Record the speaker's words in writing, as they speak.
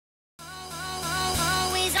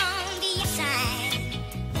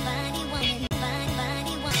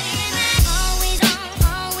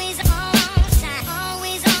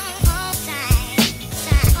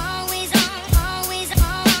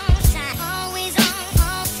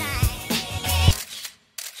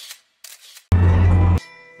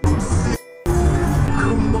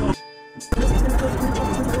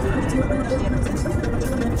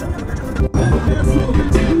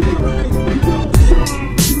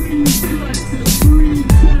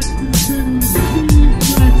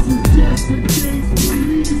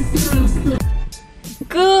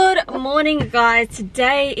guys,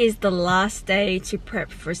 today is the last day to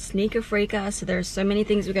prep for Sneaker Freaker. So there are so many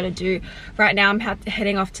things we're going to do. Right now I'm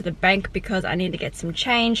heading off to the bank because I need to get some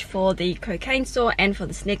change for the KOKAINE store and for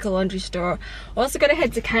the sneaker laundry store. Also got to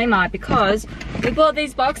head to Kmart because we bought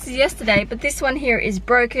these boxes yesterday, but this one here is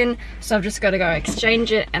broken, so I've just got to go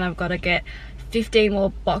exchange it, and I've got to get 15 more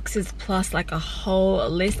boxes plus like a whole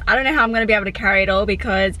list. I don't know how I'm going to be able to carry it all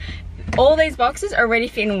because all these boxes already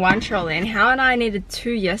fit in one trolley, and Hao and I needed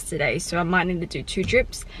 2 yesterday, so I might need to do 2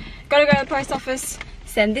 trips. Gotta go to the post office,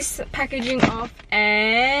 send this packaging off,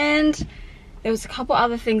 and there was a couple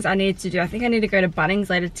other things I needed to do. I think I need to go to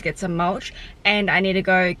Bunnings later to get some mulch, and I need to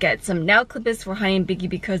go get some nail clippers for Honey and Biggie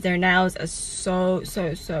because their nails are so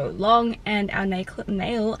long, and our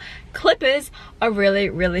nail clippers are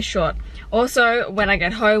really short. Also, when I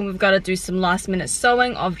get home, we've got to do some last minute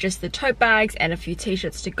sewing of just the tote bags and a few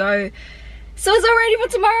t-shirts to go. So it's all ready for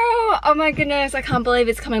tomorrow. Oh my goodness, I can't believe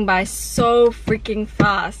it's coming by so freaking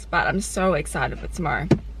fast, but I'm so excited for tomorrow.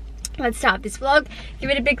 Let's start this vlog. Give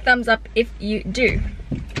it a big thumbs up if you do.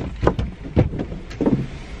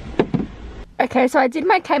 Okay, so I did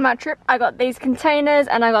my Kmart trip. I got these containers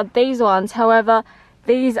and I got these ones. However,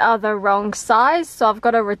 these are the wrong size, so I've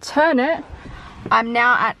got to return it. I'm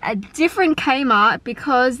now at a different Kmart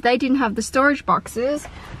because they didn't have the storage boxes.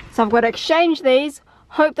 So I've got to exchange these,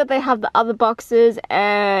 hope that they have the other boxes,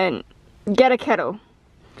 and get a kettle.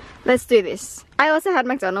 Let's do this. I also had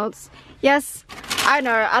McDonald's. Yes, I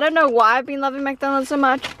know. I don't know why I've been loving McDonald's so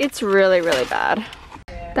much. It's really bad.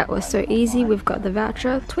 That was so easy. We've got the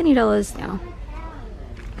voucher, $20 now.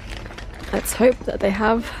 Let's hope that they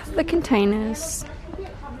have the containers.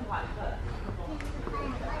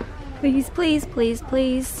 Please.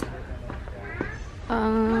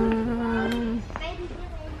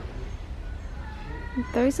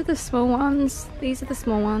 Those are the small ones. These are the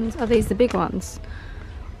small ones. Are these the big ones?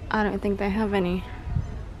 I don't think they have any.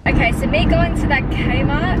 Okay, so me going to that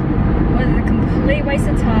Kmart was a complete waste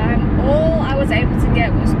of time. All I was able to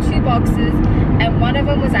get was 2 boxes, and one of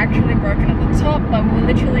them was actually broken at the top, but we were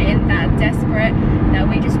literally in that desperate that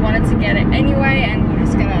we just wanted to get it anyway, and we're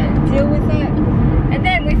just gonna deal with it. And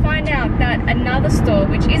then we find out that another store,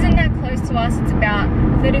 which isn't that close to us, it's about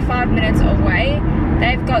 35 minutes away,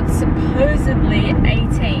 they've got supposedly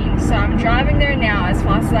 18. So I'm driving there now as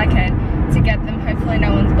fast as I can to get them. Hopefully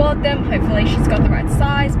no one's bought them. Hopefully she's got the right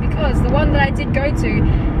size, because the one that I did go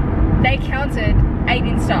to, they counted 8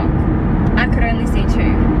 in stock. I could only see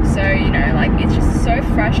 2. So, you know, like, it's just so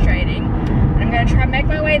frustrating. And I'm gonna try and make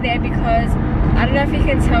my way there because I don't know if you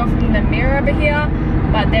can tell from the mirror over here,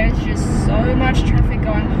 but there's just so much traffic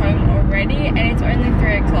going home already, and it's only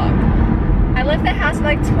 3 o'clock. I left the house at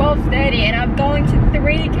like 12:30 and I'm going to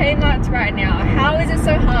 3 Kmarts right now. How is it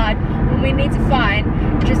so hard when we need to find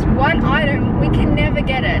just one item? We can never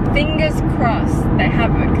get it. Fingers crossed they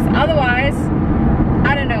have it, because otherwise,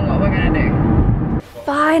 I don't know what we're gonna do.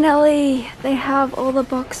 Finally, they have all the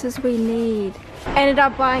boxes we need. Ended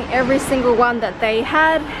up buying every single one that they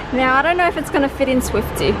had. Now, I don't know if it's gonna fit in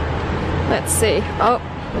Swifty. Let's see. Oh,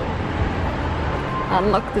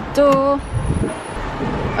 unlock the door.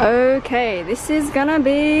 Okay, this is gonna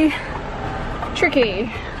be tricky.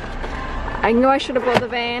 I knew I should have bought the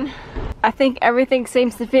van. I think everything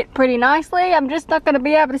seems to fit pretty nicely. I'm just not gonna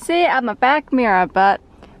be able to see it at my back mirror, but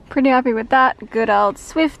pretty happy with that. Good old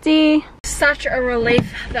Swifty. Such a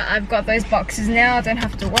relief that I've got those boxes now. I don't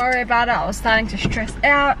have to worry about it. I was starting to stress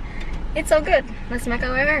out. It's all good. Let's make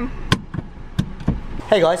our way home.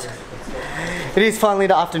 Hey guys. It is finally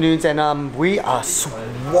the afternoons, and we are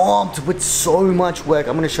swamped with so much work.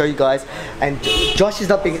 I'm going to show you guys, and Josh is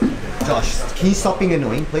not being... Josh, can you stop being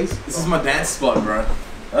annoying, please? This is my dance spot, bro.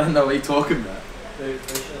 I don't know what you're talking about. Don't,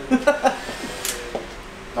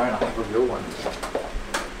 I have a real one.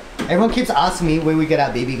 Everyone keeps asking me where we get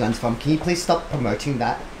our BB guns from. Can you please stop promoting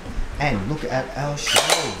that? And look at our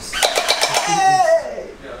shelves. Hey!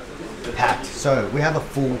 Packed. So we have a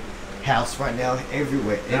full house right now,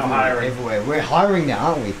 everywhere. We're hiring now,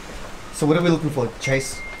 aren't we? So what are we looking for,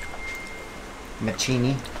 Chase?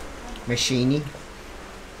 Machini?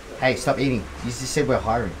 Hey, stop eating. You just said we're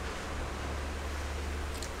hiring.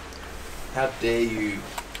 How dare you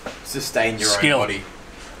sustain your skill. own body?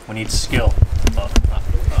 We need skill. Fuck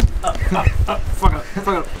up.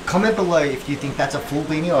 Comment below if you think that's a full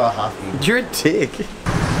beanie or a half beanie. You're a dick.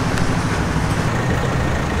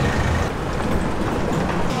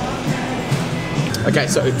 Okay,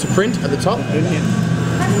 so to print at the top,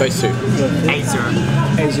 those 2.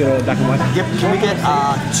 A0 black and white. Yep, can we get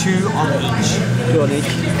 2 on each? 2 on each.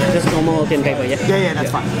 Just normal thin paper, yeah? Yeah,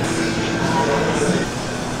 that's fine.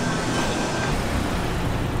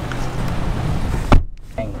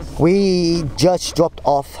 We just picked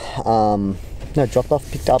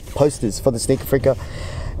up posters for the Sneaker Freaker.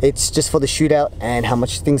 It's just for the shootout and how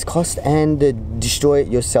much things cost, and the destroy it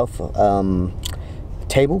yourself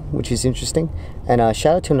table, which is interesting. And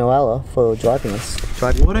shout out to Noella for driving us.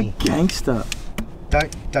 What a gangster.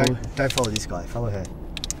 Don't follow this guy, follow her.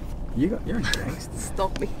 You're a gangster.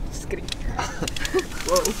 Stop me. Just kidding.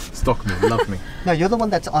 Whoa. Stalk me, love me. No, you're the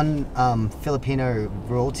one that's on Filipino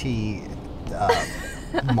royalty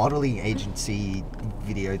modeling agency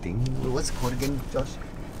video thing. What's it called again, Josh?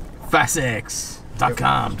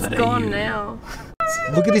 Fastx.com. It's gone now.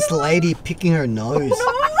 Look at this lady picking her nose.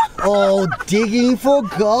 Oh, digging for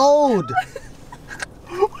gold.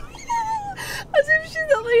 As if she's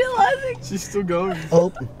not realizing. She's still going.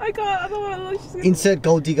 Oh. I can't. I don't want to look. She's gonna... Insert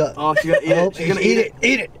gold digger. Oh, she's gonna eat it. She's gonna eat it.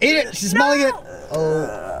 Eat it. She's smelling it.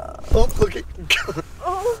 Oh, look at.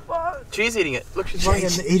 Oh, fuck. She's eating it. Look, she's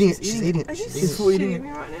eating it. She's eating it. She's full eating it. me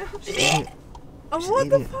right now. She's eating it. Oh, what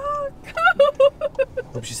the fuck?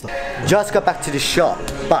 Hope she's not. Just got back to the shop,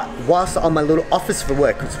 but whilst on my little office for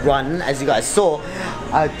work was run, as you guys saw,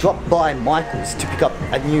 I dropped by Michael's to pick up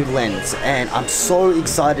a new lens, and I'm so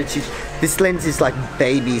excited to. This lens is like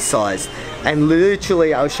baby size, and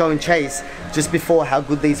literally I was showing Chase just before how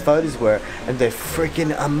good these photos were, and they're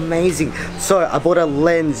freaking amazing. So I bought a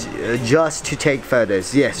lens just to take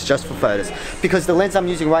photos. Yes, just for photos, because the lens I'm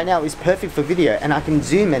using right now is perfect for video, and I can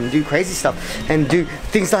zoom and do crazy stuff and do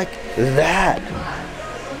things like that.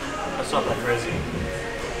 That's not that crazy.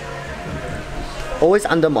 Always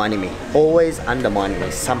undermining me. Always undermining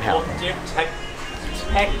me somehow. Well,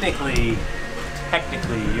 technically,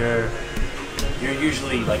 you're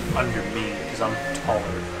usually like under me because I'm taller.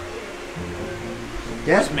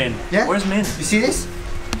 Yeah? Where's Min? Yeah? Where's Min? You see this?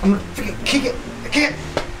 I'm gonna freaking kick it. Kick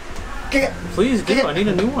it. Please do. I need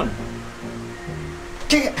a new one.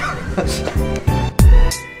 Kick it.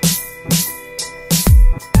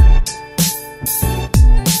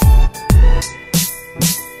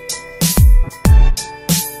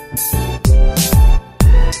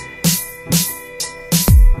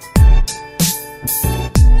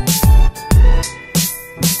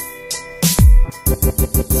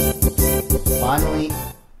 Finally,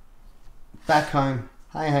 back home.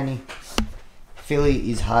 Hi, honey. Philly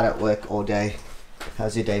is hard at work all day.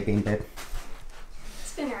 How's your day been, babe?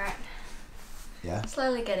 It's been alright. Yeah?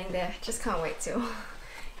 Slowly getting there. Just can't wait till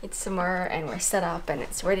it's tomorrow and we're set up and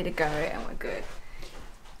it's ready to go and we're good.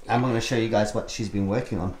 I'm going to show you guys what she's been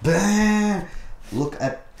working on. Bah! Look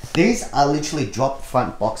at... These are literally drop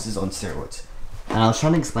front boxes on steroids. And I was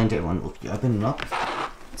trying to explain to everyone. Look, you open it up.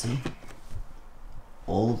 See?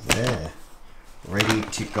 All there. Ready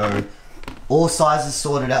to go. All sizes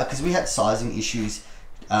sorted out, because we had sizing issues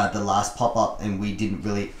the last pop-up and we didn't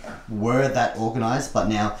really were that organized, but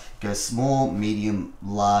now go small, medium,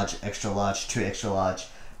 large, extra large, 2 extra large,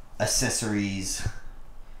 accessories,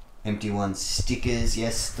 empty ones, stickers,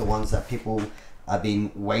 yes, the ones that people have been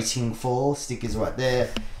waiting for, stickers right there.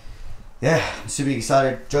 Yeah, I'm super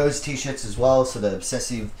excited. Joe's t-shirts as well, so the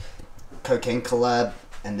Obsessive KOKAINE collab,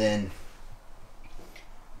 and then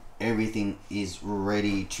everything is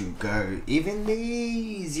ready to go. Even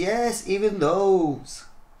these, yes, even those.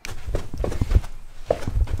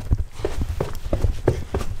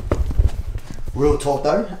 Real talk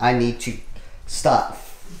though, I need to start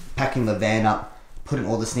packing the van up, putting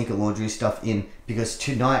all the sneaker laundry stuff in, because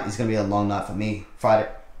tonight is going to be a long night for me.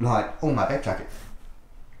 Friday night, oh my bed jacket.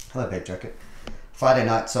 Hello bed jacket. Friday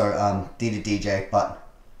night, so D to DJ, but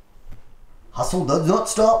hustle does not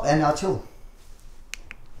stop, and I'll chill.